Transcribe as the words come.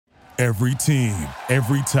Every team,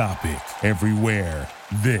 every topic, everywhere.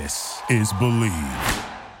 This is Believe.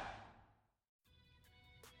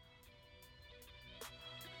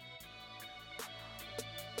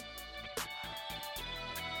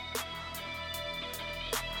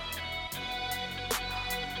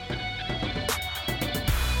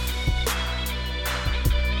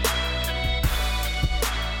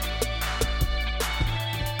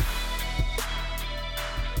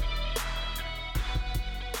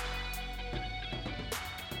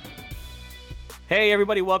 Hey,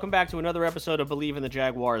 everybody, welcome back to another episode of Believe in the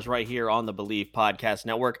Jaguars right here on the Believe Podcast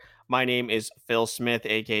Network. My name is Phil Smith,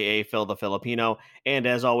 a.k.a. Phil the Filipino, and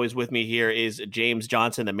as always with me here is James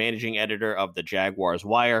Johnson, the managing editor of the Jaguars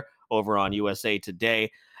Wire over on USA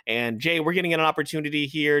Today. And Jay, we're getting an opportunity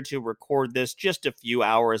here to record this just a few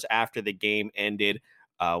hours after the game ended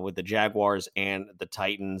with the Jaguars and the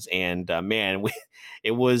Titans. And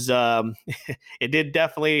it was it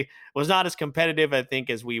definitely was not as competitive, I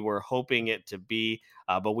think, as we were hoping it to be.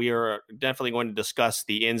 But we are definitely going to discuss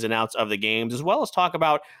the ins and outs of the games, as well as talk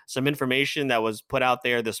about some information that was put out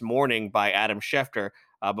there this morning by Adam Schefter.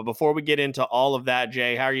 But before we get into all of that,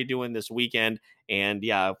 Jay, how are you doing this weekend? And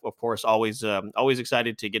yeah, of course, always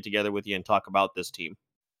excited to get together with you and talk about this team.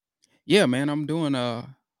 Yeah, man, I'm doing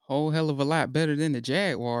a whole hell of a lot better than the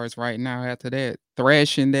Jaguars right now after that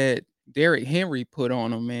thrashing that Derrick Henry put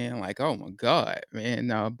on them, man. Like, oh my God,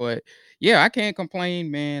 man. But yeah, I can't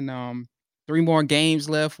complain, man. 3 more games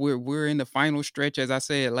left. We're in the final stretch, as I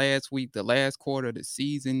said last week, the last quarter of the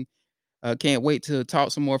season. Can't wait to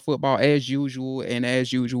talk some more football as usual. And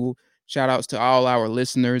as usual, shout outs to all our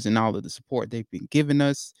listeners and all of the support they've been giving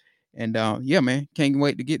us. And yeah, man, can't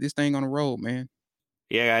wait to get this thing on the road, man.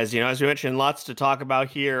 Yeah, guys, as we mentioned, lots to talk about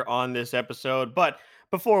here on this episode. But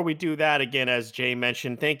before we do that, again, as Jay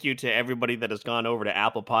mentioned, thank you to everybody that has gone over to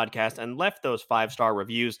Apple Podcasts and left those 5-star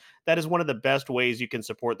reviews. That is one of the best ways you can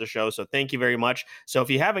support the show. So thank you very much. So if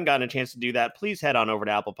you haven't gotten a chance to do that, please head on over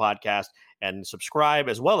to Apple Podcast and subscribe,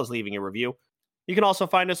 as well as leaving a review. You can also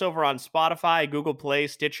find us over on Spotify, Google Play,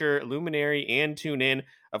 Stitcher, Luminary, and TuneIn.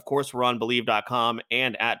 Of course, we're on Believe.com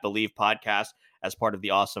and at Believe Podcast as part of the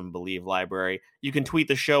awesome Believe library. You can tweet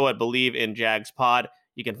the show at Believe in Jags Pod.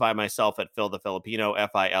 You can find myself at Phil the Filipino,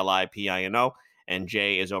 Filipino, and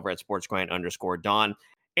Jay is over at sportsgrind_Don.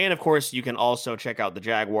 And of course, you can also check out the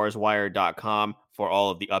JaguarsWire.com for all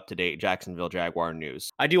of the up-to-date Jacksonville Jaguar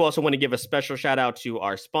news. I do also want to give a special shout out to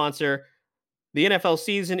our sponsor. The NFL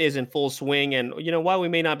season is in full swing, and while we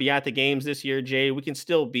may not be at the games this year, Jay, we can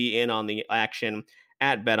still be in on the action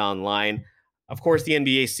at BetOnline. Of course, the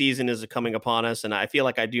NBA season is coming upon us, and I feel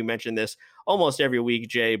like I do mention this almost every week,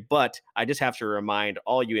 Jay, but I just have to remind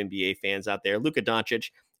all you NBA fans out there, Luka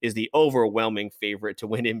Doncic is the overwhelming favorite to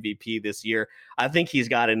win MVP this year. I think he's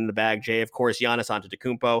got it in the bag, Jay. Of course, Giannis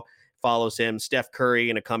Antetokounmpo follows him, Steph Curry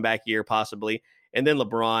in a comeback year possibly, and then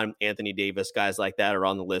LeBron, Anthony Davis, guys like that are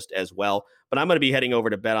on the list as well. But I'm going to be heading over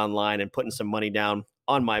to BetOnline and putting some money down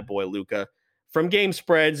on my boy Luka. From game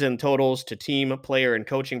spreads and totals to team, player, and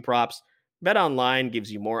coaching props, BetOnline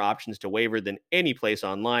gives you more options to wager than any place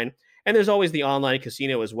online. And there's always the online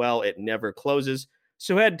casino as well. It never closes.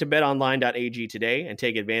 So head to betonline.ag today and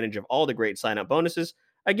take advantage of all the great sign-up bonuses.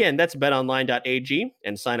 Again, that's betonline.ag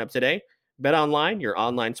and sign up today. BetOnline, your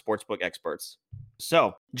online sportsbook experts.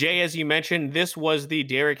 So, Jay, as you mentioned, this was the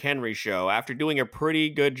Derrick Henry show. After doing a pretty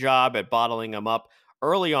good job at bottling him up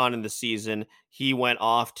early on in the season, he went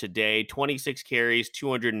off today, 26 carries,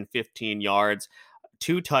 215 yards,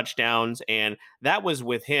 2 touchdowns, and that was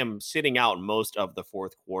with him sitting out most of the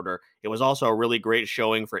fourth quarter. It was also a really great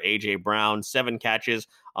showing for A.J. Brown, 7 catches,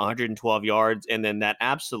 112 yards, and then that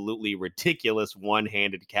absolutely ridiculous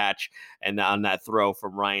one-handed catch and on that throw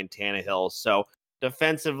from Ryan Tannehill. So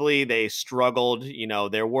defensively, they struggled.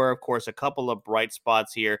 There were, of course, a couple of bright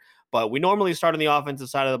spots here, but we normally start on the offensive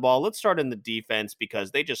side of the ball. Let's start in the defense because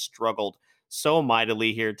they just struggled so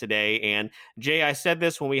mightily here today. And Jay, I said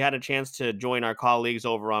this when we had a chance to join our colleagues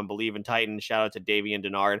over on Believe in Titans. Shout out to Davian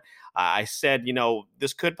Denard. I said,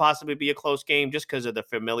 this could possibly be a close game just because of the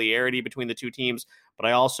familiarity between the two teams. But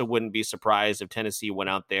I also wouldn't be surprised if Tennessee went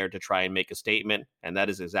out there to try and make a statement. And that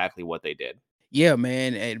is exactly what they did. Yeah,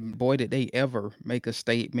 man, and boy, did they ever make a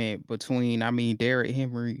statement between, Derrick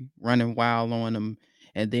Henry running wild on them,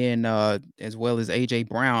 and then as well as AJ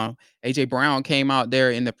Brown. AJ Brown came out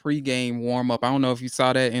there in the pregame warm up. I don't know if you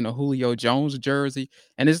saw that in a Julio Jones jersey,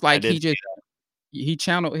 and it's I like did see that. he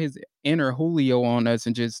channeled his inner Julio on us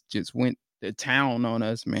and just went to town on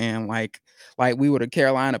us, man. Like we were the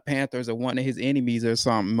Carolina Panthers or one of his enemies or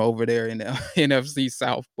something over there in the NFC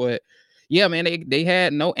South. But yeah, man, they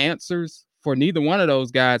had no answers for neither one of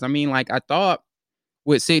those guys. I thought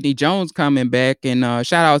with Sidney Jones coming back, and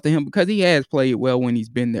shout out to him because he has played well when he's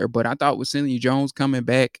been there. But I thought with Sidney Jones coming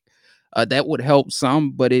back, that would help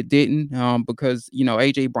some, but it didn't, because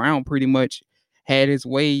AJ Brown pretty much had his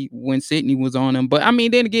way when Sidney was on him. But I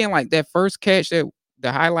mean, then again, like that first catch, that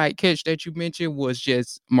the highlight catch that you mentioned was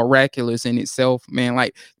just miraculous in itself, man.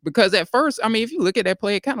 Like, because at first, I mean, if you look at that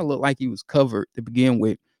play, it kind of looked like he was covered to begin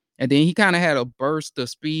with. And then he kind of had a burst of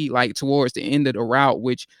speed like towards the end of the route,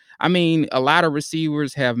 which I mean, a lot of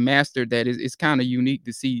receivers have mastered that. It's kind of unique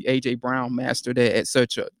to see AJ Brown master that at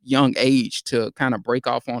such a young age, to kind of break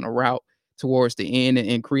off on a route towards the end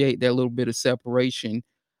and create that little bit of separation.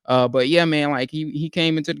 But yeah, man, like he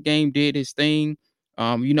came into the game, did his thing.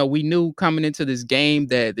 We knew coming into this game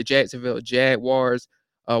that the Jacksonville Jaguars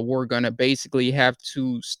were gonna basically have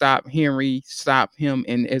to stop Henry, stop him,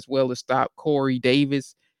 and as well as stop Corey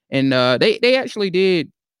Davis. And they actually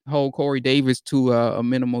did hold Corey Davis to a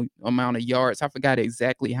minimal amount of yards. I forgot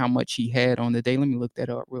exactly how much he had on the day. Let me look that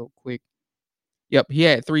up real quick. Yep, he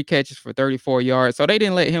had 3 catches for 34 yards, so they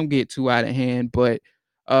didn't let him get too out of hand, but,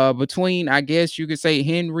 between, I guess you could say,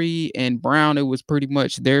 Henry and Brown, it was pretty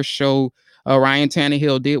much their show. Ryan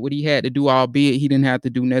Tannehill did what he had to do, albeit he didn't have to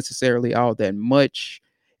do necessarily all that much,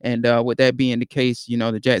 and, with that being the case,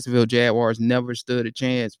 the Jacksonville Jaguars never stood a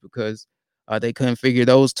chance because, they couldn't figure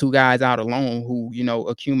those 2 guys out alone who,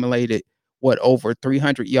 accumulated, over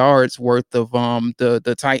 300 yards worth of,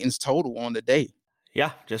 the Titans total on the day.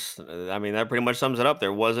 Yeah, just I mean that pretty much sums it up.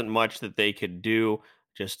 There wasn't much that they could do.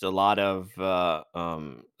 Just a lot of a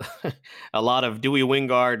lot of Dewey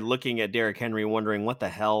Wingard looking at Derrick Henry, wondering what the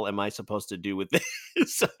hell am I supposed to do with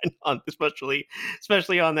this,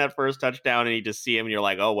 especially on that first touchdown, and you just see him, and you're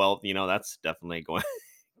like, oh well, that's definitely going.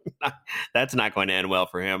 That's not going to end well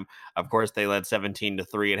for him. Of course, they led 17-3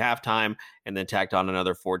 at halftime, and then tacked on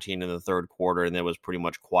another 14 in the third quarter, and it was pretty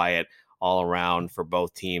much quiet all around for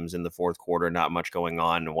both teams in the fourth quarter. Not much going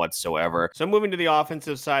on whatsoever. So moving to the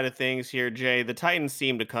offensive side of things here, Jay, the Titans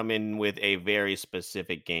seem to come in with a very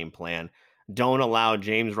specific game plan. Don't allow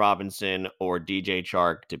James Robinson or DJ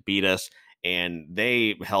Chark to beat us. And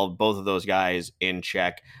they held both of those guys in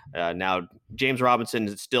check. Now, James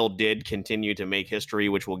Robinson still did continue to make history,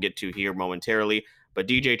 which we'll get to here momentarily. But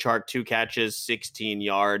DJ Chark, 2 catches, 16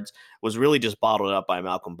 yards, was really just bottled up by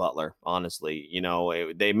Malcolm Butler, honestly.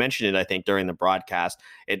 They mentioned it, I think, during the broadcast.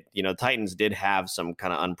 Titans did have some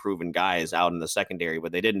kind of unproven guys out in the secondary,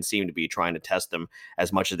 but they didn't seem to be trying to test them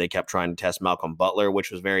as much as they kept trying to test Malcolm Butler, which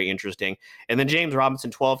was very interesting. And then James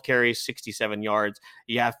Robinson, 12 carries, 67 yards.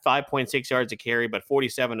 He had 5.6 yards a carry, but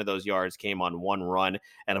 47 of those yards came on one run.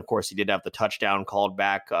 And of course, he did have the touchdown called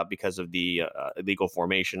back because of the illegal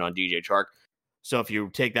formation on DJ Chark. So if you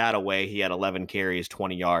take that away, he had 11 carries,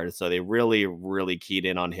 20 yards. So they really, really keyed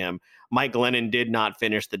in on him. Mike Glennon did not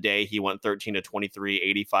finish the day. He went 13-23,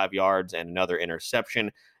 85 yards, and another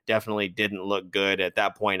interception. Definitely didn't look good at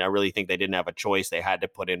that point. I really think they didn't have a choice. They had to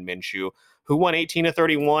put in Minshew, who won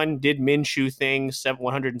 18-31, did Minshew things,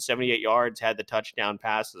 178 yards, had the touchdown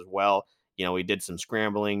pass as well. He did some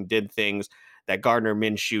scrambling, did things that Gardner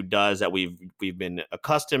Minshew does that we've been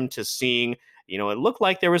accustomed to seeing. It looked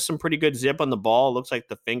like there was some pretty good zip on the ball. It looks like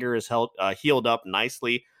the finger is healed up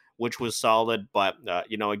nicely, which was solid. But,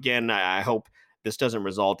 again, I hope this doesn't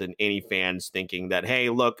result in any fans thinking that, hey,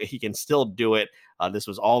 look, he can still do it. This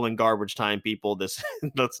was all in garbage time, people. This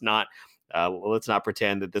let's not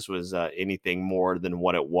pretend that this was anything more than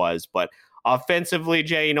what it was. But offensively,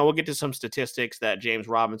 Jay, we'll get to some statistics that James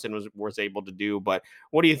Robinson was able to do. But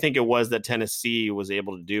what do you think it was that Tennessee was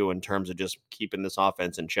able to do in terms of just keeping this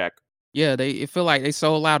offense in check? Yeah, it feel like they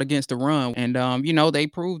sold out against the run, and they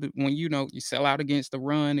proved that when you sell out against the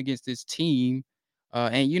run against this team,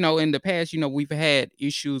 and in the past, we've had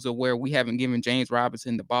issues of where we haven't given James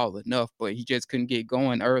Robinson the ball enough, but he just couldn't get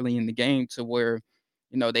going early in the game to where,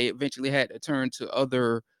 they eventually had to turn to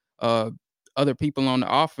uh other people on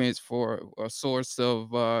the offense for a source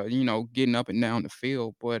of getting up and down the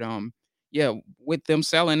field. But yeah, with them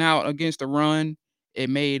selling out against the run, it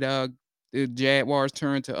made the Jaguars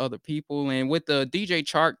turn to other people. And with the DJ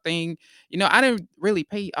Chark thing, I didn't really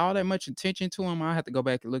pay all that much attention to him. I have to go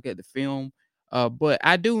back and look at the film. But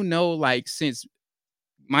I do know, like, since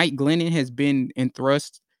Mike Glennon has been in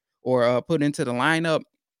thrust or put into the lineup,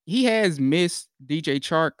 he has missed DJ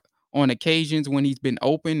Chark on occasions when he's been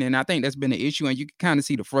open. And I think that's been an issue. And you can kind of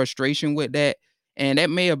see the frustration with that. And that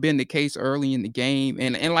may have been the case early in the game.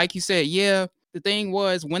 And like you said, yeah, the thing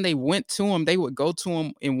was when they went to him, they would go to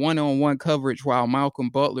him in one-on-one coverage while Malcolm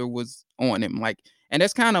Butler was on him. And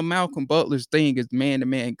that's kind of Malcolm Butler's thing, is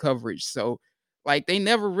man-to-man coverage. So like they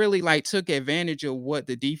never really like took advantage of what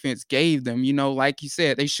the defense gave them. Like you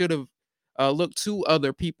said, they should have look to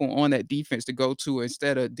other people on that defense to go to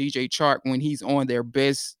instead of DJ Chark when he's on their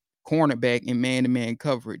best cornerback in man-to-man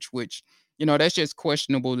coverage, which, that's just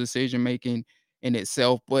questionable decision making in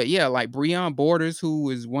itself. But yeah, like Breon Borders, who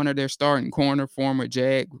is one of their starting corner, former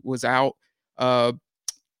Jag, was out.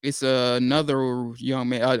 It's another young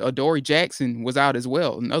man, Adoree Jackson was out as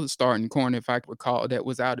well, another starting corner, if I can recall, that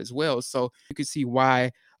was out as well. So you can see why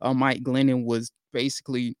Mike Glennon was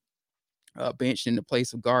basically benched in the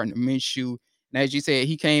place of Gardner Minshew. And as you said,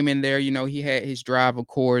 he came in there, he had his drive, of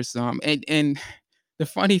course. And the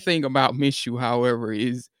funny thing about Minshew, however,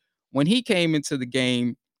 is when he came into the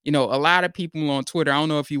game, a lot of people on Twitter, I don't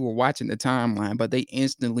know if you were watching the timeline, but they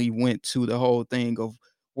instantly went to the whole thing of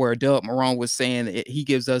where Doug Marrone was saying that he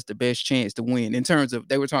gives us the best chance to win in terms of,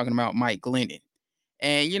 they were talking about Mike Glennon.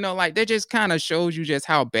 And, like, that just kind of shows you just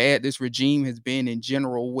how bad this regime has been in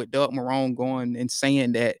general, with Doug Marrone going and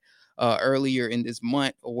saying that earlier in this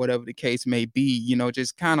month or whatever the case may be,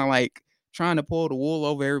 just kind of like trying to pull the wool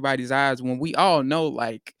over everybody's eyes when we all know,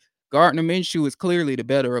 like, Gardner Minshew is clearly the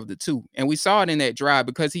better of the two. And we saw it in that drive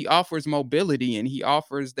because he offers mobility and he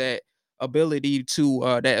offers that ability to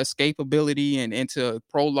that escapability and to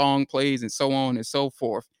prolong plays and so on and so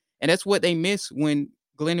forth. And that's what they missed when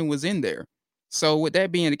Glennon was in there. So with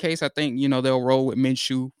that being the case, I think, they'll roll with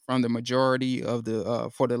Minshew from the majority of the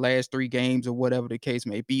for the last 3 games or whatever the case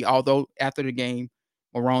may be. Although after the game,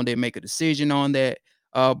 Marrone didn't make a decision on that.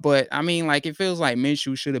 But I mean, like, it feels like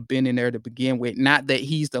Minshew should have been in there to begin with. Not that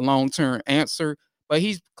he's the long-term answer, but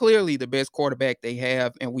he's clearly the best quarterback they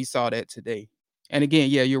have, and we saw that today. And again,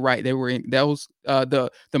 yeah, you're right. They were in those the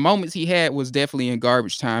moments he had was definitely in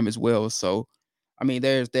garbage time as well. So, I mean,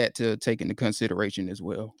 there's that to take into consideration as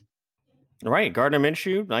well. Right. Gardner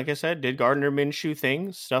Minshew, like I said, did Gardner Minshew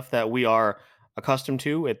things, stuff that we are accustomed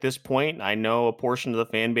to at this point. I know a portion of the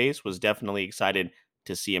fan base was definitely excited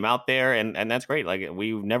to see him out there, and that's great. Like,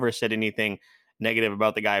 we've never said anything negative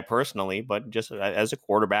about the guy personally, but just as a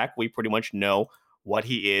quarterback, we pretty much know what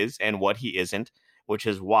he is and what he isn't, which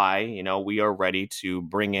is why, we are ready to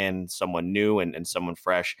bring in someone new and someone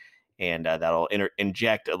fresh, and that'll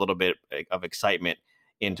inject a little bit of excitement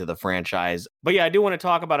into the franchise. But yeah, I do want to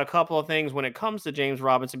talk about a couple of things when it comes to James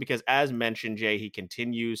Robinson, because as mentioned, Jay, he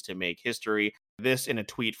continues to make history. This in a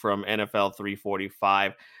tweet from NFL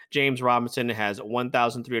 345. James Robinson has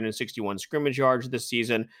 1,361 scrimmage yards this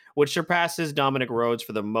season, which surpasses Dominic Rhodes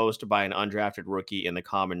for the most by an undrafted rookie in the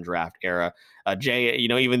common draft era. Jay,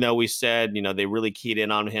 even though we said, they really keyed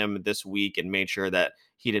in on him this week and made sure that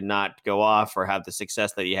he did not go off or have the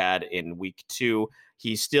success that he had in week 2,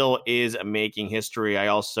 he still is making history. I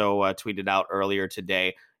also tweeted out earlier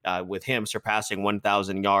today with him surpassing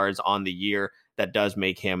 1,000 yards on the year. That does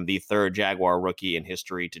make him the 3rd Jaguar rookie in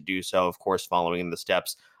history to do so, of course, following in the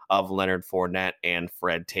steps of Leonard Fournette and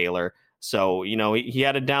Fred Taylor. So, he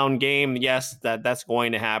had a down game. Yes, that's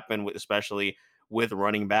going to happen, especially with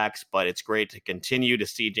running backs, but it's great to continue to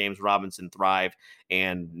see James Robinson thrive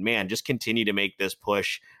and, man, just continue to make this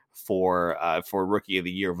push for Rookie of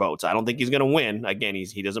the Year votes. I don't think he's going to win. Again,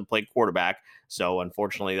 he doesn't play quarterback, so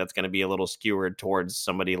unfortunately that's going to be a little skewered towards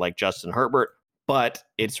somebody like Justin Herbert. But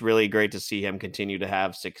it's really great to see him continue to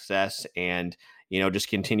have success and, just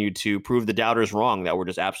continue to prove the doubters wrong that were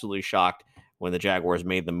just absolutely shocked when the Jaguars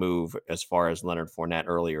made the move as far as Leonard Fournette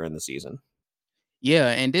earlier in the season. Yeah,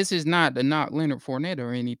 and this is not to knock Leonard Fournette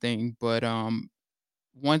or anything, but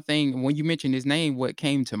one thing when you mentioned his name, what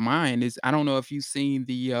came to mind is, I don't know if you've seen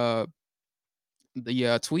the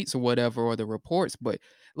tweets or whatever, or the reports, but it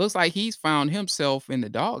looks like he's found himself in the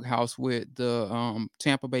doghouse with the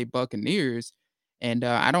Tampa Bay Buccaneers. And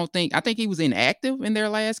I think he was inactive in their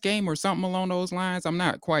last game or something along those lines. I'm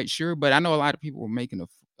not quite sure, but I know a lot of people were making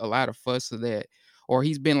a lot of fuss of that. Or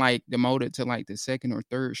he's been like demoted to like the 2nd or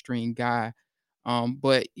 3rd string guy.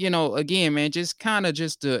 But again, man, just kind of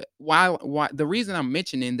just to why the reason I'm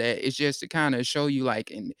mentioning that is just to kind of show you,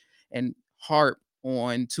 like, and harp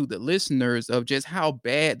on to the listeners of just how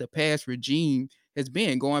bad the past regime has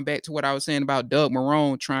been, going back to what I was saying about Doug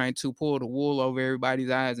Marrone trying to pull the wool over everybody's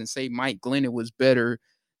eyes and say Mike Glennon was better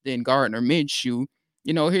than Gardner Minshew.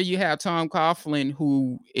 Here you have Tom Coughlin,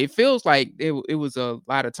 who it feels like it was a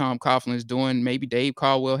lot of Tom Coughlin's doing. Maybe Dave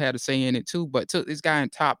Caldwell had a say in it too, but took this guy in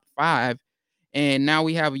top 5. And now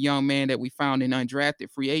we have a young man that we found in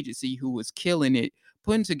undrafted free agency who was killing it,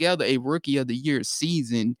 putting together a Rookie of the Year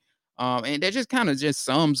season. And that just kind of just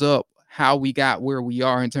sums up how we got where we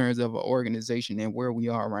are in terms of an organization and where we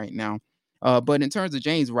are right now. But in terms of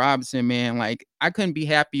James Robinson, man, like, I couldn't be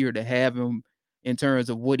happier to have him in terms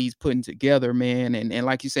of what he's putting together, man. And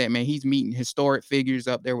like you said, man, he's meeting historic figures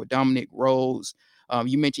up there with Dominic Rhodes.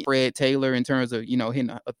 You mentioned Fred Taylor in terms of, hitting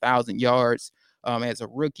 1,000 yards as a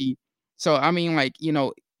rookie. So, I mean, like,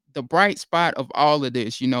 the bright spot of all of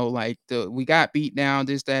this, like we got beat down,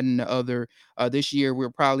 this, that, and the other. This year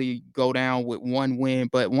we'll probably go down with one win,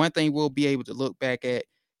 but one thing we'll be able to look back at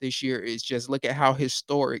this year is just look at how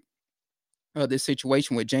historic this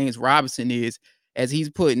situation with James Robinson is, as he's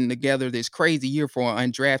putting together this crazy year for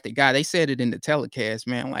an undrafted guy. They said it in the telecast,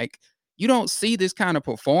 man. Like, you don't see this kind of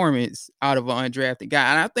performance out of an undrafted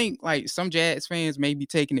guy. And I think like some Jags fans may be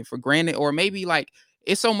taking it for granted, or maybe like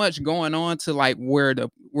it's so much going on to like where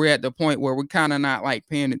we're at the point where we're kind of not like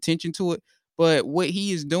paying attention to it. But what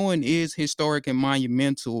he is doing is historic and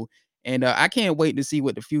monumental. And I can't wait to see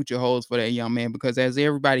what the future holds for that young man, because as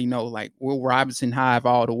everybody know, like Will Robinson Hive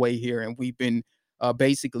all the way here, and we've been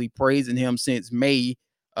basically praising him since May,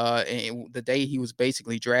 and the day he was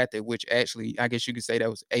basically drafted, which actually I guess you could say that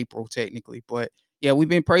was April technically. But yeah, we've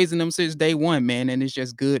been praising him since day one, man, and it's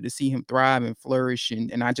just good to see him thrive and flourish,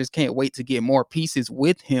 and I just can't wait to get more pieces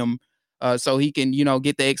with him, so he can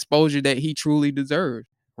get the exposure that he truly deserves.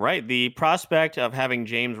 Right. The prospect of having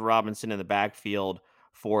James Robinson in the backfield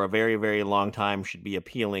for a very, very long time should be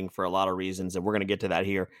appealing for a lot of reasons. And we're going to get to that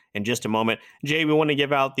here in just a moment. Jay, we want to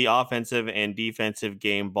give out the offensive and defensive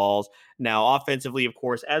game balls. Now, offensively, of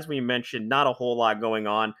course, as we mentioned, not a whole lot going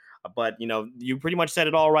on. But, you pretty much said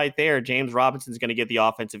it all right there. James Robinson's going to get the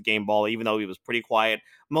offensive game ball, even though he was pretty quiet,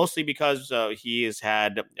 mostly because he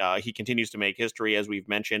continues to make history, as we've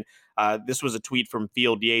mentioned. This was a tweet from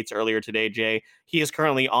Field Yates earlier today, Jay. He is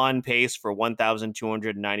currently on pace for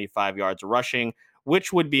 1,295 yards rushing,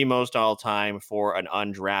 which would be most all time for an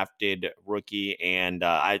undrafted rookie. And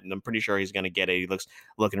I'm pretty sure he's going to get it. He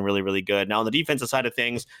looking really, really good. Now, on the defensive side of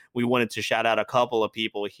things, we wanted to shout out a couple of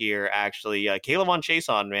people here, actually. K'Lavon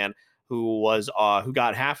Chaisson, man, who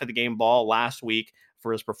got half of the game ball last week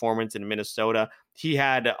for his performance in Minnesota. He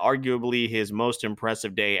had arguably his most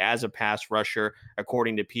impressive day as a pass rusher,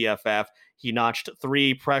 according to PFF. He notched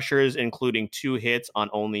 3 pressures, including 2 hits on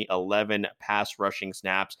only 11 pass rushing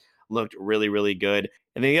snaps. Looked really, really good.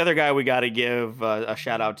 And then the other guy we got to give a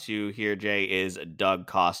shout out to here, Jay, is Doug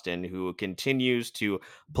Costin, who continues to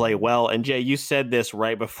play well. And Jay, you said this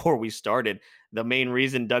right before we started. The main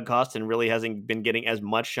reason Doug Costin really hasn't been getting as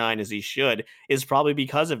much shine as he should is probably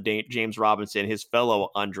because of James Robinson, his fellow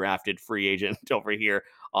undrafted free agent over here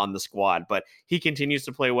on the squad. But he continues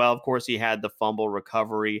to play well. Of course, he had the fumble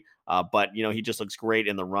recovery, but he just looks great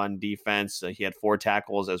in the run defense. He had 4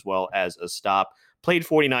 tackles as well as a stop. Played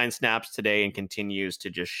 49 snaps today and continues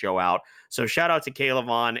to just show out. So shout out to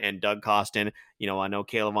K'Lavon and Doug Costin. I know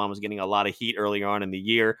K'Lavon was getting a lot of heat earlier on in the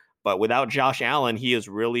year, but without Josh Allen, he has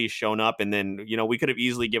really shown up. And then, we could have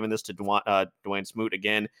easily given this to Dwayne Smoot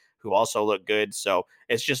again, who also looked good. So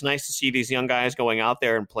it's just nice to see these young guys going out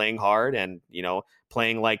there and playing hard and,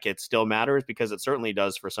 playing like it still matters, because it certainly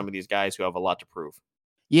does for some of these guys who have a lot to prove.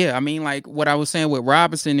 Yeah, I mean, like what I was saying with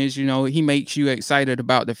Robinson is, he makes you excited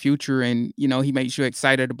about the future, and, he makes you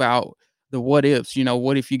excited about the what ifs.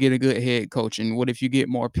 What if you get a good head coach, and what if you get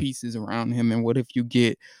more pieces around him, and what if you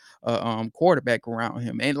get a quarterback around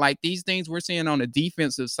him? And like these things we're seeing on the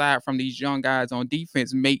defensive side from these young guys on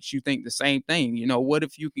defense makes you think the same thing. What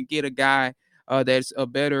if you can get a guy that's a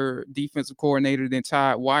better defensive coordinator than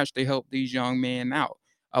Todd Wash to help these young men out?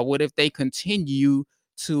 What if they continue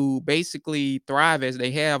to basically thrive as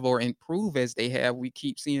they have or improve as they have? We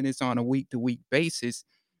keep seeing this on a week to week basis.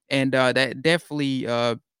 And that definitely,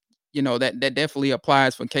 that definitely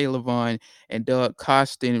applies for K'Lavon and Doug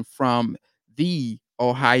Costin from the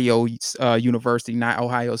Ohio University, not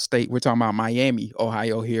Ohio State. We're talking about Miami,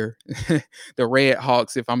 Ohio here, the Red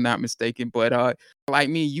Hawks, if I'm not mistaken. But like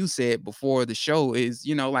me, you said before the show is,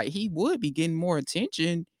 like he would be getting more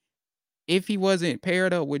attention if he wasn't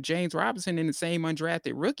paired up with James Robinson in the same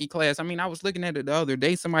undrafted rookie class. I mean, I was looking at it the other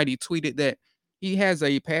day. Somebody tweeted that he has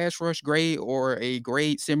a pass rush grade or a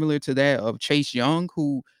grade similar to that of Chase Young,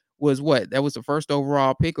 who was what? That was the first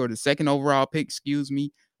overall pick or the second overall pick, excuse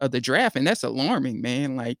me, of the draft. And that's alarming,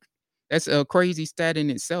 man. Like, that's a crazy stat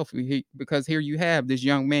in itself, because here you have this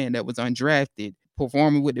young man that was undrafted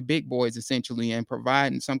performing with the big boys essentially and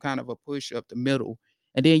providing some kind of a push up the middle.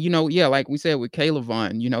 And then, yeah, like we said with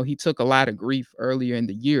K'Lavon, he took a lot of grief earlier in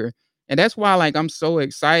the year. And that's why, like, I'm so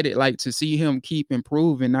excited, like, to see him keep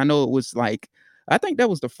improving. I know it was like, I think that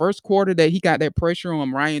was the first quarter that he got that pressure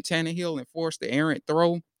on Ryan Tannehill and forced the errant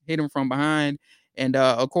throw, hit him from behind. And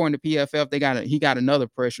according to PFF, he got another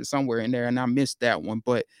pressure somewhere in there, and I missed that one.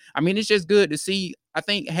 But I mean, it's just good to see. I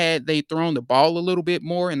think had they thrown the ball a little bit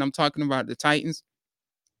more, and I'm talking about the Titans,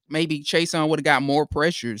 maybe Chaisson would have got more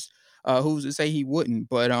pressures. Who's to say he wouldn't?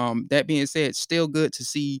 But that being said, still good to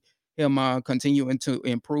see him continuing to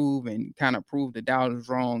improve and kind of prove the doubters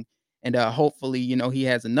wrong. And hopefully, he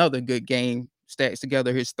has another good game, stacks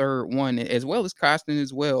together his third one, as well as Costin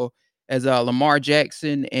as well as Lamar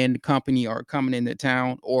Jackson and company are coming into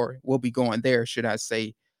town, or will be going there, should I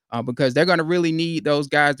say, because they're going to really need those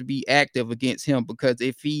guys to be active against him. Because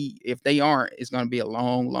if they aren't, it's going to be a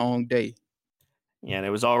long, long day. Yeah, and it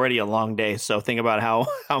was already a long day. So think about how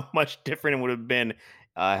how much different it would have been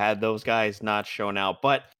had those guys not shown out.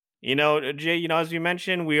 But Jay, as you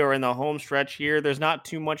mentioned, we are in the home stretch here. There's not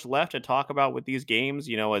too much left to talk about with these games.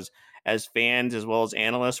 As fans as well as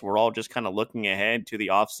analysts, we're all just kind of looking ahead to the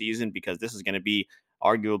offseason because this is going to be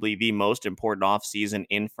arguably the most important offseason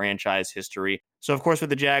in franchise history. So of course, with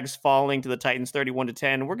the Jags falling to the Titans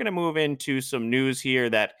 31-10, we're going to move into some news here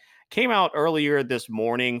that came out earlier this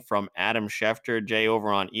morning from Adam Schefter, Jay, over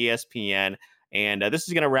on ESPN. And this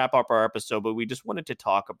is going to wrap up our episode, but we just wanted to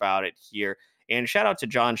talk about it here. And shout out to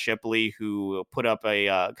John Shipley, who put up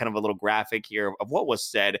a kind of a little graphic here of what was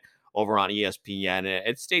said over on ESPN.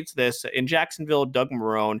 It states this: in Jacksonville, Doug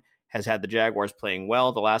Marrone has had the Jaguars playing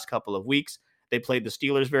well the last couple of weeks. They played the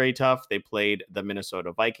Steelers very tough. They played the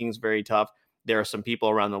Minnesota Vikings very tough. There are some people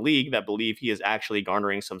around the league that believe he is actually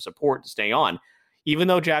garnering some support to stay on. Even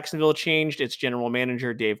though Jacksonville changed its general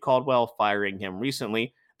manager, Dave Caldwell, firing him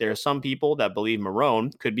recently, there are some people that believe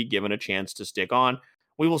Marrone could be given a chance to stick on.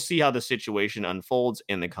 We will see how the situation unfolds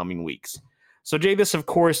in the coming weeks. So, Jay, this, of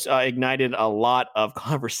course, ignited a lot of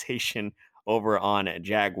conversation over on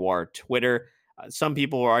Jaguar Twitter. Some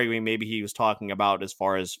people were arguing maybe he was talking about as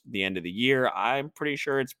far as the end of the year. I'm pretty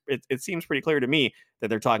sure it seems pretty clear to me that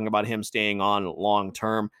they're talking about him staying on long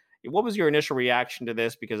term. What was your initial reaction to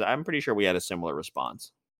this? Because I'm pretty sure we had a similar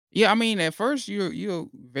response. Yeah, I mean, at first you're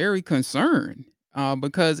very concerned,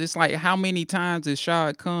 because it's like, how many times is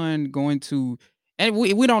Shad Khan going to, and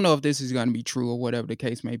we don't know if this is going to be true or whatever the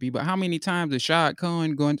case may be, but how many times is Shad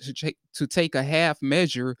Khan going to take a half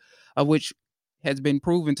measure of which has been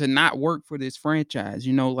proven to not work for this franchise?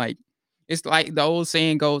 Like, it's like the old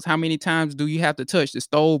saying goes, how many times do you have to touch the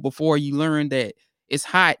stove before you learn that it's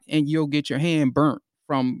hot and you'll get your hand burnt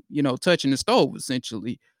from touching the stove,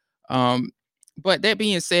 essentially. Um, but that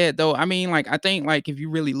being said, though, I mean, like, I think, like, if you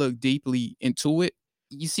really look deeply into it,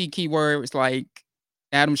 you see keywords like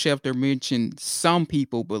Adam Schefter mentioned some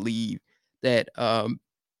people believe that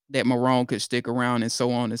that Marrone could stick around and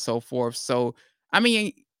so on and so forth. So, I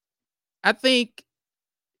mean, I think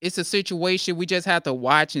it's a situation we just have to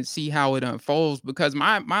watch and see how it unfolds, because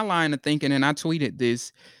my line of thinking, and I tweeted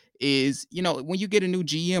this, is, when you get a new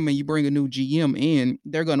GM and you bring a new GM in,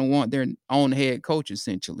 they're going to want their own head coach,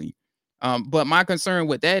 essentially. But my concern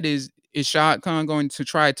with that is Shad Khan going to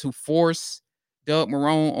try to force Doug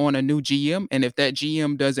Marrone on a new GM? And if that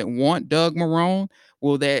GM doesn't want Doug Marrone,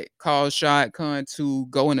 will that cause Shad Khan to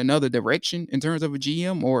go in another direction in terms of a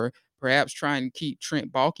GM, or perhaps try and keep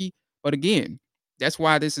Trent Baalke? But again, that's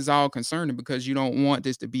why this is all concerning, because you don't want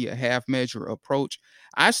this to be a half measure approach.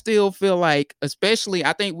 I still feel like, especially,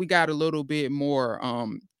 I think we got a little bit more,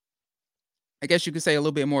 I guess you could say a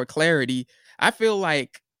little bit more clarity. I feel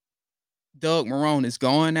like Doug Marrone is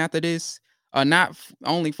gone after this. Not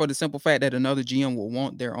only for the simple fact that another GM will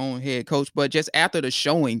want their own head coach, but just after the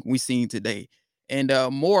showing we seen today. And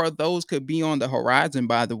more of those could be on the horizon,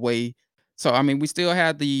 by the way. So, I mean, we still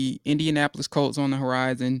have the Indianapolis Colts on the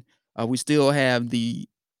horizon. We still have the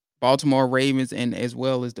Baltimore Ravens and as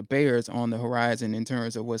well as the Bears on the horizon in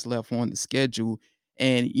terms of what's left on the schedule.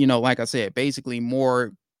 And, like I said, basically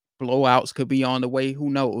more blowouts could be on the way. Who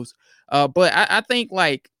knows? But I think,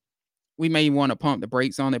 like, we may want to pump the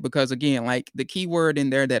brakes on it, because again, like, the key word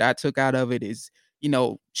in there that I took out of it is,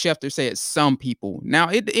 Schefter said some people. Now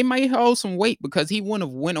it may hold some weight, because he wouldn't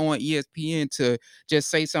have went on ESPN to just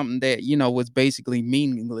say something that, was basically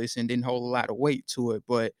meaningless and didn't hold a lot of weight to it.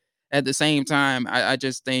 But at the same time, I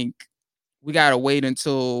just think we gotta wait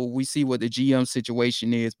until we see what the GM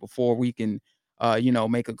situation is before we can,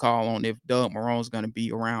 make a call on if Doug Marrone's gonna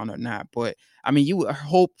be around or not. But I mean, you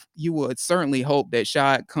would certainly hope that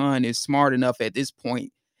Shad Khan is smart enough at this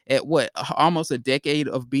point, at what, almost a decade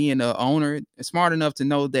of being a owner, smart enough to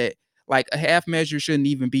know that, like, a half measure shouldn't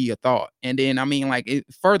even be a thought. And then, I mean, like, it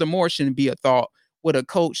furthermore shouldn't be a thought with a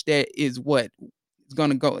coach that is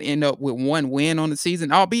going to go end up with one win on the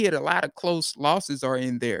season, albeit a lot of close losses are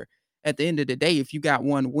in there. At the end of the day, if you got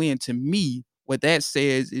one win, to me, what that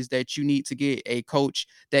says is that you need to get a coach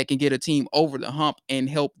that can get a team over the hump and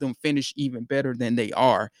help them finish even better than they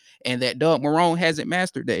are. And that Doug Marrone hasn't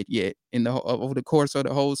mastered that yet over the course of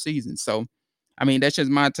the whole season. So, I mean, that's just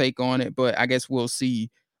my take on it, but I guess we'll see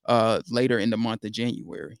later in the month of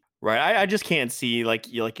January. Right. I just can't see, like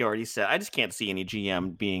you already said, I just can't see any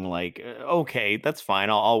GM being like, okay, that's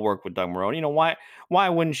fine. I'll work with Doug Marone. You know, why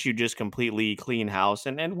wouldn't you just completely clean house?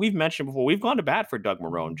 And we've mentioned before, we've gone to bat for Doug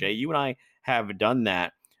Marone, Jay. You and I have done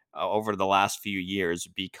that over the last few years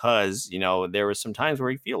because, you know, there was some times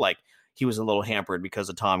where you feel like he was a little hampered because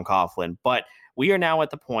of Tom Coughlin. But we are now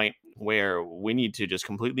at the point where we need to just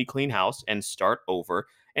completely clean house and start over.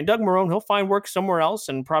 And Doug Marone, he'll find work somewhere else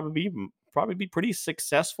and probably be pretty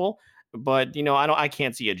successful. But you know, I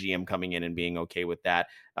can't see a GM coming in and being okay with that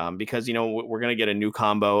because you know we're going to get a new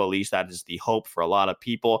combo. At least that is the hope for a lot of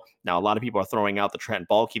people. Now, a lot of people are throwing out the Trent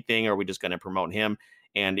Baalke thing. Are we just going to promote him?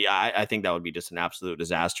 And yeah, I think that would be just an absolute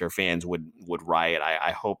disaster. Fans would riot.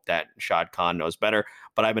 I hope that Shad Khan knows better,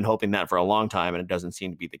 but I've been hoping that for a long time, and it doesn't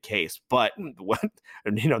seem to be the case. But what,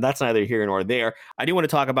 you know, that's neither here nor there. I do want to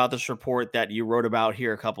talk about this report that you wrote about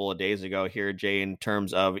here a couple of days ago, here, Jay, in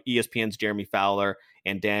terms of ESPN's Jeremy Fowler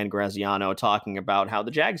and Dan Graziano talking about how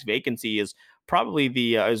the Jags vacancy is probably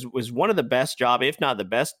the is one of the best job, if not the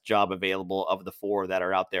best job available of the four that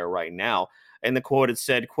are out there right now. In the quote, it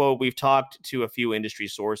said, quote, "We've talked to a few industry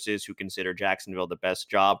sources who consider Jacksonville the best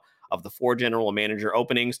job of the four general manager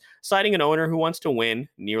openings, citing an owner who wants to win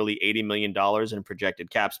nearly $80 million in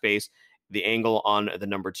projected cap space, the angle on the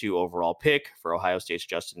number 2 overall pick for Ohio State's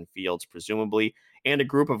Justin Fields, presumably, and a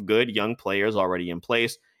group of good young players already in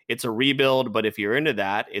place. It's a rebuild, but if you're into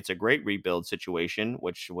that, it's a great rebuild situation,"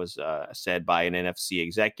 which was said by an NFC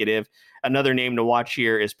executive. Another name to watch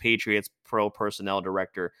here is Patriots Pro Personnel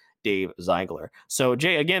Director Dave Ziegler. So,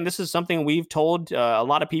 Jay, again, this is something we've told a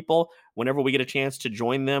lot of people whenever we get a chance to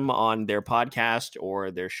join them on their podcast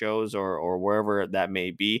or their shows or wherever that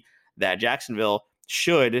may be, that Jacksonville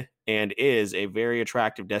should and is a very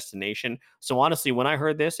attractive destination. So, honestly, when I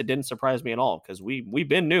heard this, it didn't surprise me at all because we've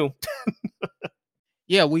been new.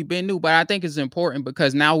 Yeah, we've been new, but I think it's important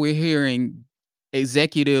because now we're hearing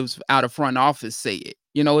executives out of front office say it.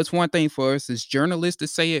 You know, it's one thing for us as journalists to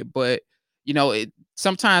say it, but you know, it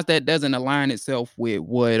sometimes that doesn't align itself with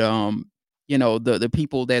what you know, the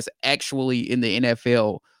people that's actually in the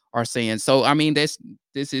NFL are saying. So I mean, this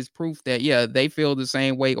is proof that yeah, they feel the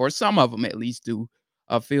same way, or some of them at least do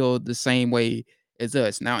feel the same way as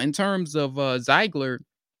us. Now, in terms of Ziegler,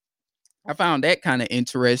 I found that kind of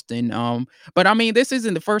interesting. But I mean, this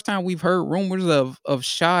isn't the first time we've heard rumors of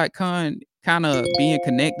Shad Khan kind of being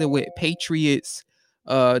connected with Patriots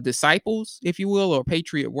disciples, if you will, or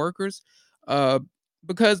Patriot workers. Uh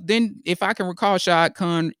because then if I can recall, Shad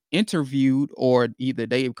Khan interviewed, or either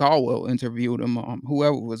Dave Caldwell interviewed him,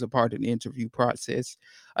 whoever was a part of the interview process.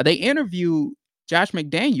 They interviewed Josh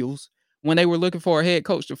McDaniels when they were looking for a head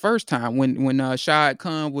coach the first time, when Shad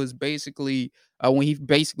Khan was basically when he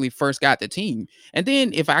basically first got the team. And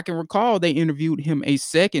then, if I can recall, they interviewed him a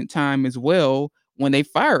second time as well when they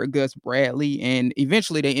fired Gus Bradley, and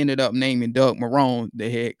eventually they ended up naming Doug Marrone the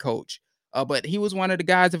head coach. But he was one of the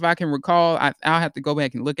guys, if I can recall. I'll have to go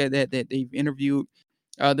back and look at that they've interviewed.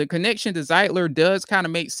 The connection to Zeitler does kind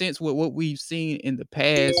of make sense with what we've seen in the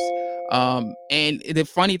past. And the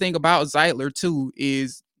funny thing about Zeitler too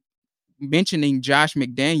is, mentioning Josh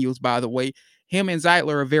McDaniels, by the way, him and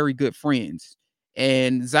Zeitler are very good friends.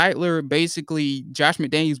 And Zeitler basically, Josh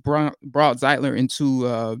McDaniels brought Zeitler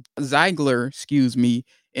into Ziegler, excuse me,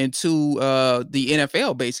 into the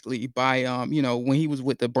NFL basically by you know, when he was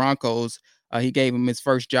with the Broncos, he gave him his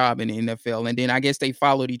first job in the NFL, and then I guess they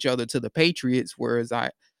followed each other to the Patriots, whereas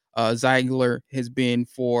Ziegler has been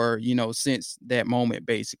for, you know, since that moment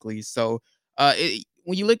basically. So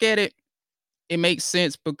when you look at it, it makes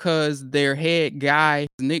sense because their head guy,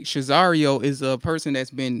 Nick Cesario, is a person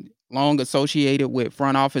that's been long associated with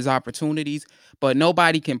front office opportunities, but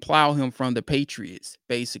nobody can plow him from the Patriots,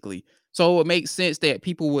 basically. So it makes sense that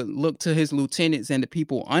people would look to his lieutenants and the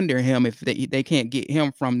people under him if they can't get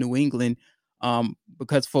him from New England.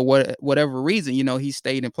 Because for whatever reason, you know, he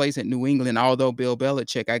stayed in place at New England, although Bill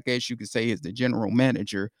Belichick, I guess you could say, is the general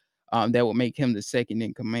manager. That would make him the second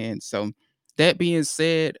in command. So that being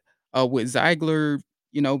said, with Ziegler,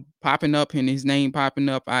 you know, popping up and his name popping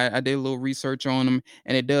up, I did a little research on him,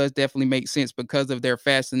 and it does definitely make sense because of their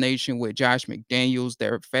fascination with Josh McDaniels,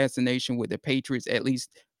 their fascination with the Patriots, at least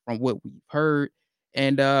from what we've heard.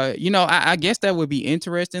 And you know, I guess that would be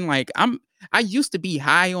interesting. Like I used to be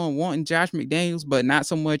high on wanting Josh McDaniels, but not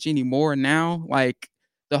so much anymore now. Like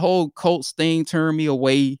the whole Colts thing turned me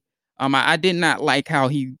away. I did not like how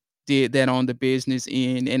he did that on the business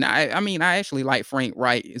end. And I mean, I actually like Frank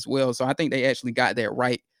Wright as well. So I think they actually got that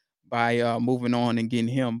right by moving on and getting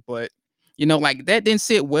him. But, you know, like that didn't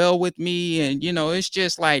sit well with me. And, you know, it's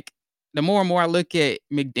just like the more and more I look at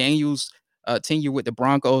McDaniels' tenure with the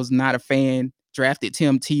Broncos, not a fan. drafted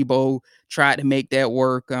Tim Tebow, tried to make that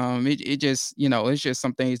work. It just, it's just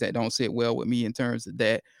some things that don't sit well with me in terms of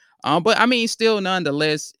that. But I mean, still,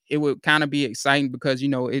 nonetheless, it would kind of be exciting because,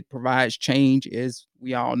 it provides change, as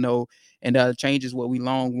we all know, and change is what we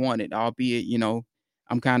long wanted, albeit,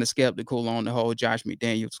 I'm kind of skeptical on the whole Josh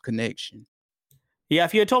McDaniels connection. Yeah,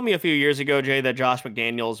 if you had told me a few years ago, Jay, that Josh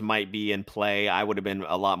McDaniels might be in play, I would have been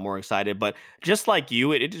a lot more excited. But just like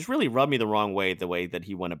you, it just really rubbed me the wrong way, the way that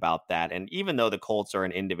he went about that. And even though the Colts are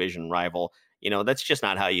an in-division rival, that's just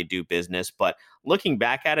not how you do business. But looking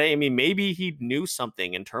back at it, I mean, maybe he knew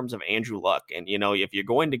something in terms of Andrew Luck. And, if you're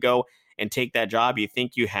going to go and take that job, you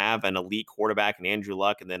think you have an elite quarterback in Andrew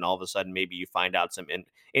Luck, and then all of a sudden maybe you find out some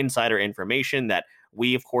insider information that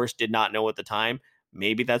we, of course, did not know at the time.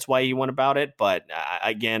 Maybe that's why you went about it, but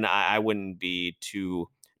again, I wouldn't be too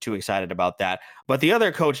excited about that. But the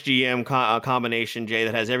other coach GM combination, Jay,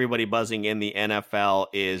 that has everybody buzzing in the NFL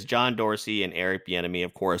is John Dorsey and Eric Bieniemy,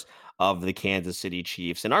 of course, of the Kansas City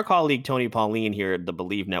Chiefs. And our colleague Tony Pauline here at the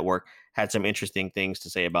Believe Network had some interesting things to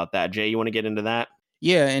say about that. Jay, you want to get into that?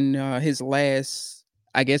 Yeah, and his last,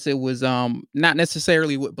 I guess it was not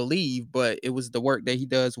necessarily with Believe, but it was the work that he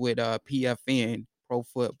does with PFN, Pro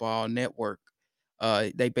Football Network.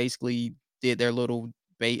 They basically did their little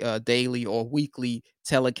daily or weekly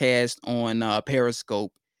telecast on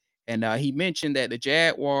Periscope. And he mentioned that the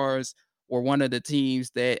Jaguars were one of the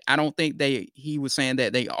teams that I don't think he was saying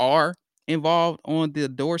that they are involved on the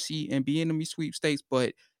Dorsey and Bieniemy sweepstakes,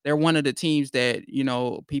 but they're one of the teams that,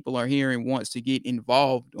 people are hearing wants to get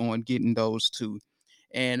involved on getting those two.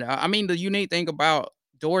 And I mean, the unique thing about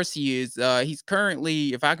Dorsey is he's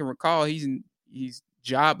currently, if I can recall, he's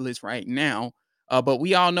jobless right now. But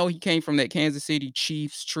we all know he came from that Kansas City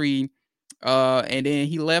Chiefs tree. And then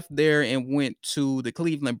he left there and went to the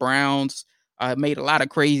Cleveland Browns. Made a lot of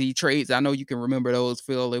crazy trades. I know you can remember those,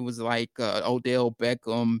 Phil. It was like Odell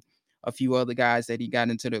Beckham, a few other guys that he got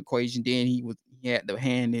into the equation. Then he had the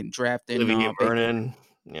hand in drafting Olivia Vernon.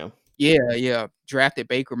 Yeah. Yeah. Drafted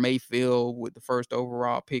Baker Mayfield with the first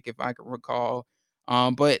overall pick, if I can recall.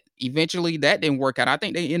 But eventually that didn't work out. I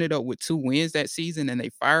think they ended up with 2 wins that season and they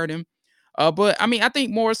fired him. But I mean, I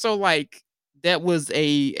think more so like that was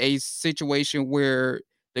a situation where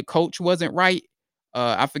the coach wasn't right.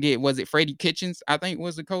 I forget, was it Freddie Kitchens? I think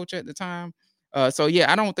was the coach at the time. So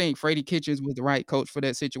yeah, I don't think Freddie Kitchens was the right coach for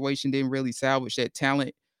that situation. Didn't really salvage that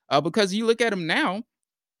talent. Because you look at him now,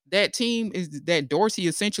 that team is that Dorsey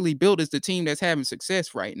essentially built is the team that's having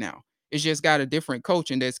success right now. It's just got a different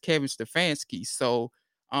coach, and that's Kevin Stefanski. So,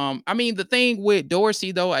 I mean, the thing with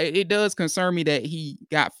Dorsey, though, it does concern me that he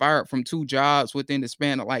got fired from 2 jobs within the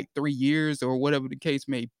span of like 3 years or whatever the case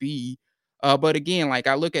may be. But again, like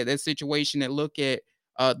I look at that situation and look at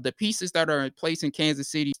the pieces that are in place in Kansas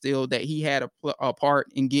City still that he had a part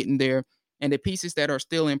in getting there, and the pieces that are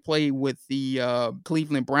still in play with the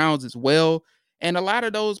Cleveland Browns as well. And a lot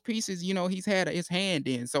of those pieces, he's had his hand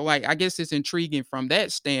in. So, like, I guess it's intriguing from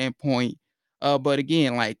that standpoint. But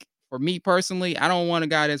again, like for me personally, I don't want a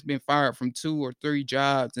guy that's been fired from 2 or 3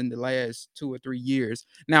 jobs in the last 2 or 3 years.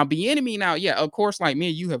 Now, Bieniemy, yeah, of course, like me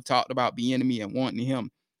and you have talked about Bieniemy and wanting him.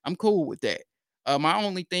 I'm cool with that. My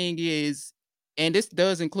only thing is, and this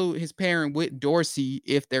does include his pairing with Dorsey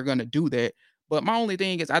if they're gonna do that. But my only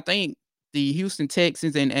thing is, I think the Houston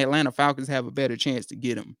Texans and Atlanta Falcons have a better chance to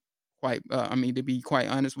get him. To be quite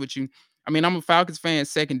honest with you, I mean, I'm a Falcons fan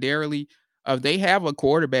secondarily. They have a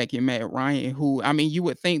quarterback in Matt Ryan who, I mean, you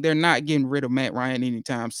would think they're not getting rid of Matt Ryan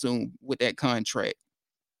anytime soon with that contract.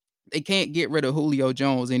 They can't get rid of Julio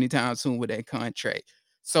Jones anytime soon with that contract.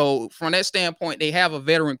 So from that standpoint, they have a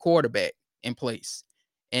veteran quarterback in place.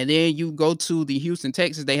 And then you go to the Houston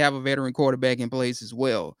Texans, they have a veteran quarterback in place as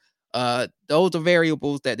well. Those are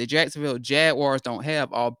variables that the Jacksonville Jaguars don't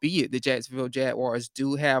have, albeit the Jacksonville Jaguars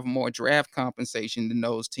do have more draft compensation than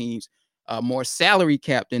those teams, more salary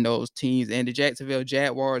cap than those teams, and the Jacksonville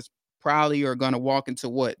Jaguars probably are going to walk into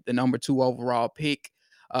the number 2 overall pick.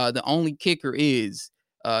 The only kicker is,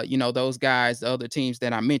 those guys, the other teams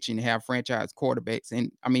that I mentioned have franchise quarterbacks.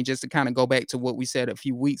 And I mean, just to kind of go back to what we said a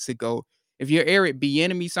few weeks ago, if you're Eric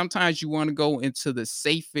Bieniemy, sometimes you want to go into the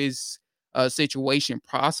safest situation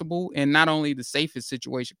possible, and not only the safest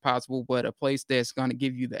situation possible, but a place that's going to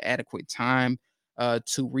give you the adequate time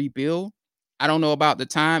to rebuild. I don't know about the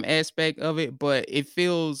time aspect of it, but it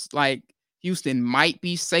feels like Houston might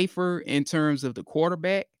be safer in terms of the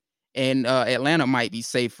quarterback, and Atlanta might be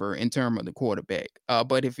safer in terms of the quarterback.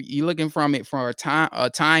 But if you're looking from it for a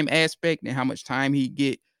time aspect and how much time he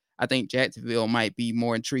get, I think Jacksonville might be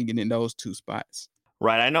more intriguing in those 2 spots.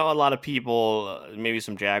 Right. I know a lot of people, maybe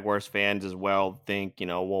some Jaguars fans as well, think,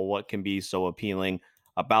 well, what can be so appealing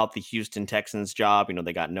about the Houston Texans job.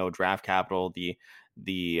 They got no draft capital. The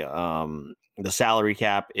salary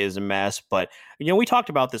cap is a mess. But we talked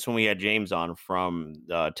about this when we had James on from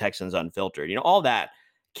Texans Unfiltered. All that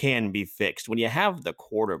can be fixed. When you have the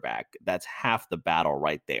quarterback, that's half the battle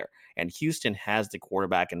right there. And Houston has the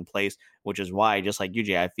quarterback in place, which is why, just like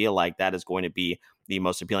UJ, I feel like that is going to be the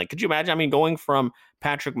most appealing. Could you imagine? I mean, going from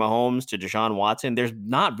Patrick Mahomes to Deshaun Watson, there's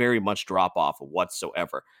not very much drop off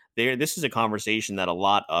whatsoever. This is a conversation that a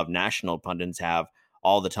lot of national pundits have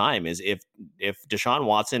all the time, is if Deshaun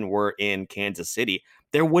Watson were in Kansas City,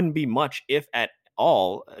 there wouldn't be much, if at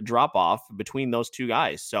all, drop off between those two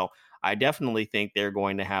guys. So I definitely think they're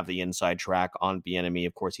going to have the inside track on Bieniemy.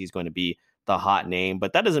 Of course, he's going to be the hot name,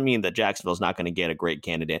 but that doesn't mean that Jacksonville's not going to get a great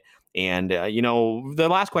candidate. And, the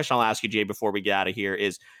last question I'll ask you, Jay, before we get out of here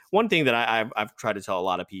is one thing that I've tried to tell a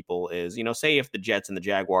lot of people is, say if the Jets and the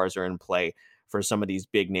Jaguars are in play for some of these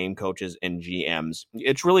big name coaches and GMs,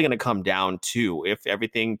 it's really going to come down to, if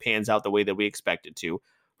everything pans out the way that we expect it to,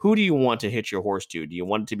 who do you want to hitch your horse to? Do you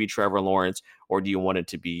want it to be Trevor Lawrence, or do you want it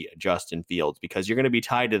to be Justin Fields? Because you're going to be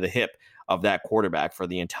tied to the hip of that quarterback for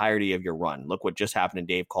the entirety of your run. Look what just happened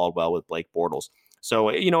to Dave Caldwell with Blake Bortles. So,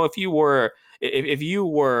 if you were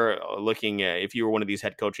looking at, if you were one of these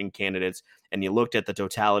head coaching candidates and you looked at the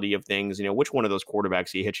totality of things, which one of those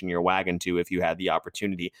quarterbacks are you hitching your wagon to if you had the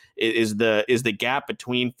opportunity? Is the gap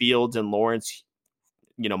between Fields and Lawrence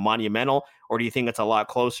monumental, or do you think it's a lot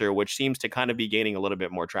closer, which seems to kind of be gaining a little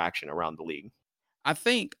bit more traction around the league? I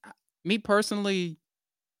think, me personally,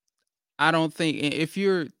 I don't think, if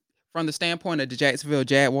you're from the standpoint of the Jacksonville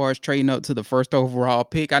Jaguars trading up to the first overall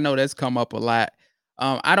pick, I know that's come up a lot.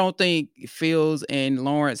 I don't think Fields and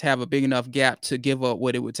Lawrence have a big enough gap to give up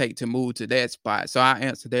what it would take to move to that spot. So I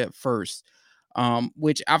answer that first,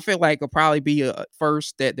 which I feel like will probably be a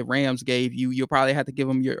first that the Rams gave you. You'll probably have to give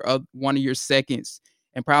them your one of your seconds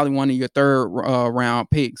and probably one of your third round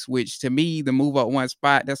picks, which to me, the move up one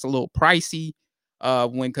spot, that's a little pricey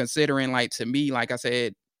when considering, like, to me, like I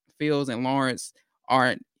said, Fields and Lawrence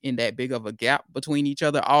aren't in that big of a gap between each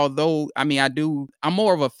other. Although, I mean, I'm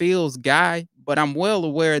more of a Fields guy, but I'm well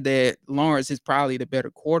aware that Lawrence is probably the better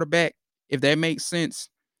quarterback, if that makes sense.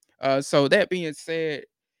 So that being said,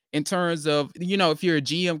 in terms of, if you're a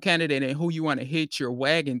GM candidate and who you want to hitch your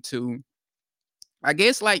wagon to, I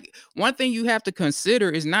guess, like, one thing you have to consider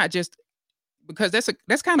is not just, because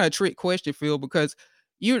that's kind of a trick question, Phil, because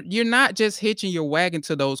you're not just hitching your wagon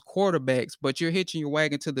to those quarterbacks, but you're hitching your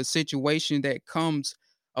wagon to the situation that comes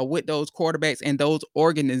with those quarterbacks and those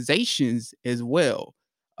organizations as well.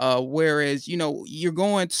 Whereas, you're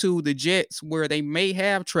going to the Jets where they may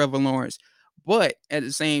have Trevor Lawrence, but at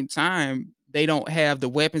the same time, they don't have the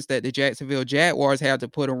weapons that the Jacksonville Jaguars have to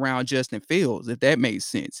put around Justin Fields, if that makes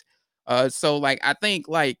sense. So, like, I think,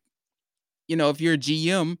 like, if you're a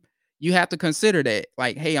GM, you have to consider that,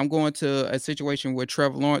 like, hey, I'm going to a situation with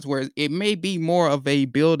Trevor Lawrence where it may be more of a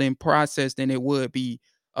building process than it would be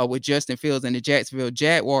with Justin Fields and the Jacksonville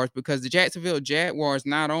Jaguars, because the Jacksonville Jaguars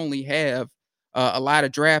not only have a lot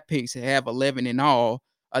of draft picks, they have 11 in all.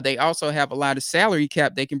 They also have a lot of salary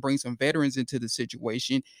cap. They can bring some veterans into the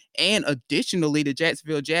situation. And additionally, the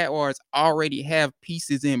Jacksonville Jaguars already have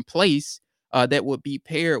pieces in place that would be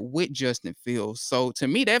paired with Justin Fields. So to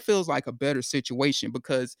me, that feels like a better situation,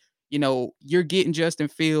 because you're getting Justin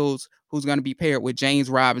Fields, who's going to be paired with James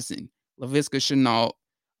Robinson, Laviska Shenault,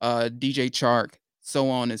 DJ Chark, so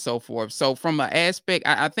on and so forth. So from an aspect,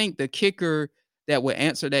 I think the kicker that would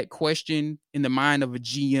answer that question in the mind of a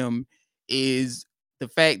GM is the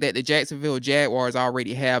fact that the Jacksonville Jaguars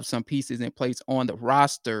already have some pieces in place on the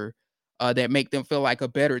roster that make them feel like a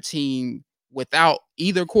better team without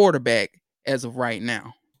either quarterback as of right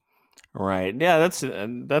now. Right. Yeah, that's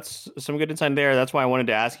some good insight there. That's why I wanted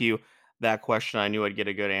to ask you that question. I knew I'd get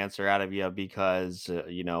a good answer out of you, because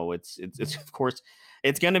it's of course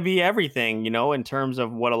it's going to be everything, in terms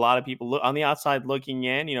of what a lot of people look on the outside looking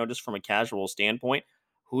in, just from a casual standpoint.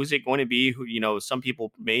 Who's it going to be? Who, some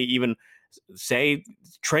people may even say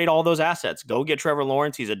trade all those assets, go get Trevor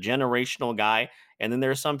Lawrence. He's a generational guy. And then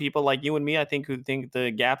there are some people like you and me, I think, who think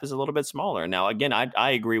the gap is a little bit smaller. Now, again,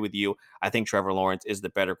 I agree with you. I think Trevor Lawrence is the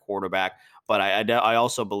better quarterback, but I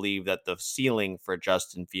also believe that the ceiling for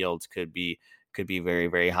Justin Fields could be very,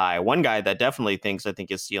 very high. One guy that definitely I think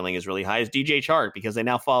his ceiling is really high is DJ Chark, because they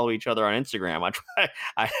now follow each other on Instagram.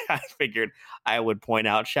 I figured I would point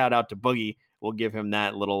out, shout out to Boogie. We'll give him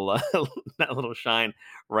that little that little shine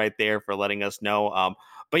right there for letting us know.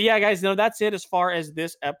 But yeah, guys, that's it as far as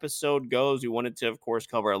this episode goes. We wanted to, of course,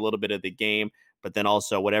 cover a little bit of the game, but then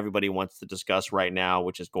also what everybody wants to discuss right now,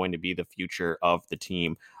 which is going to be the future of the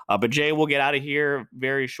team. But Jay, we'll get out of here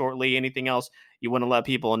very shortly. Anything else you want to let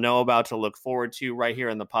people know about to look forward to right here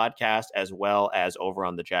in the podcast, as well as over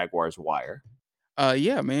on the Jaguars Wire?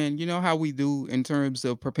 Yeah, man. You know how we do in terms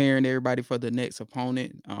of preparing everybody for the next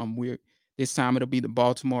opponent. We're this time it'll be the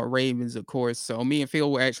Baltimore Ravens, of course. So me and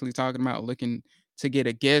Phil were actually talking about looking to get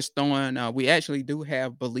a guest on. We actually do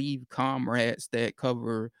have Believe comrades that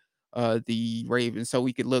cover the Ravens, so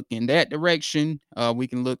we could look in that direction. We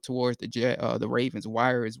can look towards the Ravens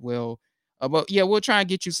Wire as well. But yeah, we'll try and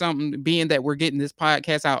get you something. Being that we're getting this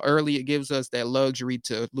podcast out early, it gives us that luxury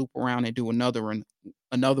to loop around and do another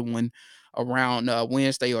one around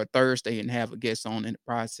Wednesday or Thursday and have a guest on in the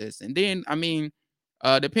process. And then, I mean,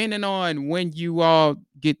 depending on when you all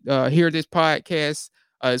get hear this podcast,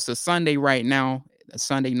 it's a Sunday right now, a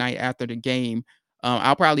Sunday night after the game.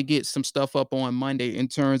 I'll probably get some stuff up on Monday in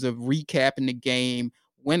terms of recapping the game.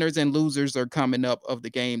 Winners and losers are coming up of the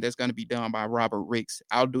game. That's going to be done by Robert Ricks.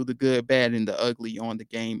 I'll do the good, bad, and the ugly on the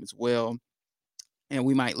game as well. And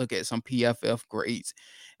we might look at some PFF grades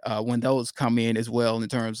when those come in as well, in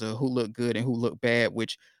terms of who looked good and who looked bad,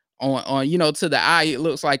 which on to the eye, it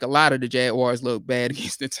looks like a lot of the Jaguars look bad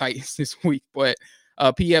against the Titans this week. But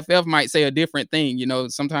PFF might say a different thing.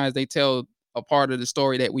 Sometimes they tell a part of the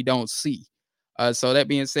story that we don't see. So that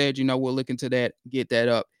being said, we'll look into that, get that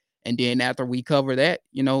up. And then after we cover that,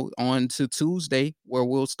 on to Tuesday, where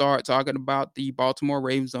we'll start talking about the Baltimore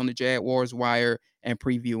Ravens on the Jaguars Wire and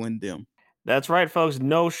previewing them. That's right, folks.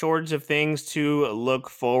 No shortage of things to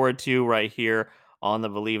look forward to right here on the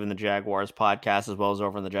Believe in the Jaguars podcast, as well as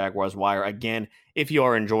over on the Jaguars Wire. Again, if you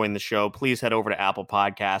are enjoying the show, please head over to Apple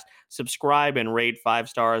Podcasts, subscribe and rate 5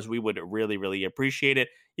 stars. We would really, really appreciate it.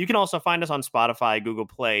 You can also find us on Spotify, Google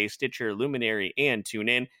Play, Stitcher, Luminary, and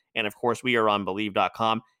TuneIn. And of course, we are on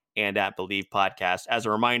Believe.com and at Believe Podcast. As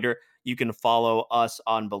a reminder, you can follow us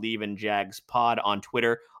on Believe in Jags Pod on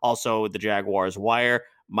Twitter, also the Jaguars Wire.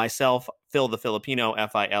 Myself, Phil the Filipino,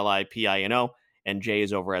 Filipino, and Jay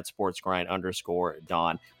is over at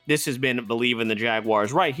sportsgrind_Don. This has been Believe in the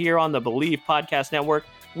Jaguars right here on the Believe Podcast Network.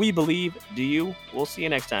 We believe, do you? We'll see you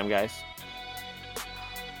next time, guys.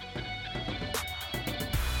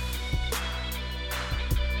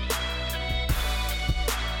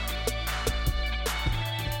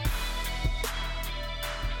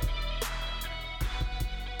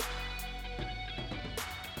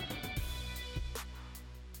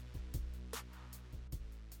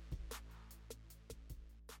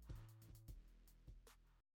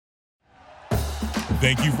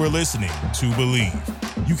 Thank you for listening to Believe.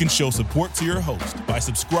 You can show support to your host by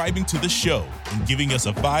subscribing to the show and giving us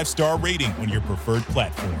a 5-star rating on your preferred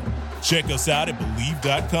platform. Check us out at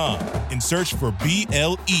Believe.com and search for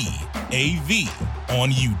BLEAV on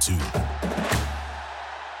YouTube.